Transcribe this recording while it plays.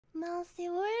Mousy,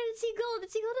 where did she go?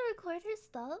 Did she go to record her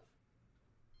stuff?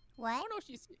 What? Oh no,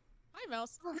 she's. Hi,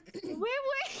 Mouse. Where were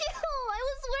you? I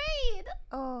was worried.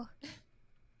 Oh.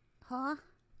 Huh?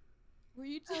 Were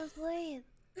you I was worried.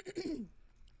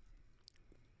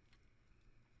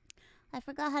 I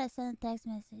forgot how to send a text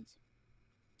message.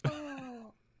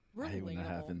 Oh. I hate when that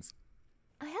happens.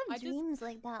 I have dreams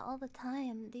like that all the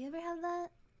time. Do you ever have that?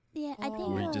 Yeah, I think.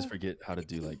 Where you just forget how to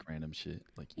do like random shit,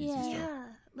 like easy stuff. Yeah,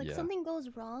 like something goes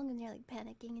wrong and you're like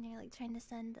panicking and you're like trying to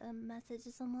send a message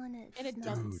to someone and it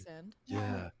doesn't send.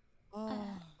 Yeah. Oh.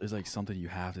 There's like something you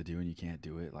have to do and you can't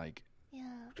do it. Like,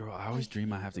 yeah. Bro, I always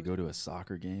dream I have to go to a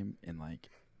soccer game and like,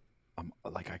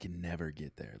 I can never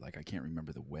get there. Like I can't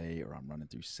remember the way, or I'm running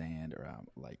through sand, or I'm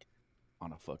like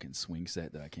on a fucking swing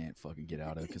set that I can't fucking get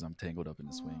out of because I'm tangled up in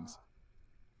the swings.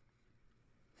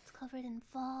 It's covered in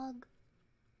fog.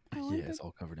 Yeah, it's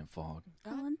all covered in fog.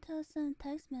 I want to send a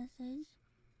text message.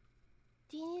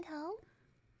 Do you need help?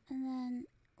 And then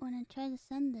when I tried to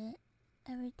send it,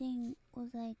 everything was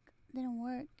like, didn't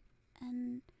work.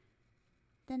 And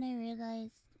then I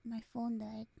realized my phone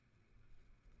died.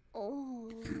 Oh.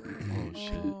 Oh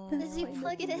shit. Did you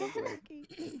plug it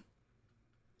in?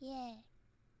 Yeah.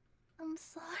 I'm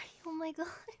sorry. Oh my god.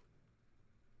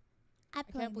 I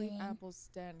can't believe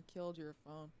Aethelstan killed your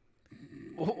phone.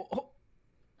 Oh.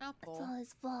 Apple. It's all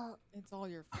his fault. It's all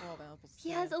your fault, Aethelstan.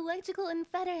 He has electrical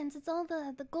interference. It's all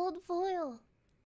the gold foil.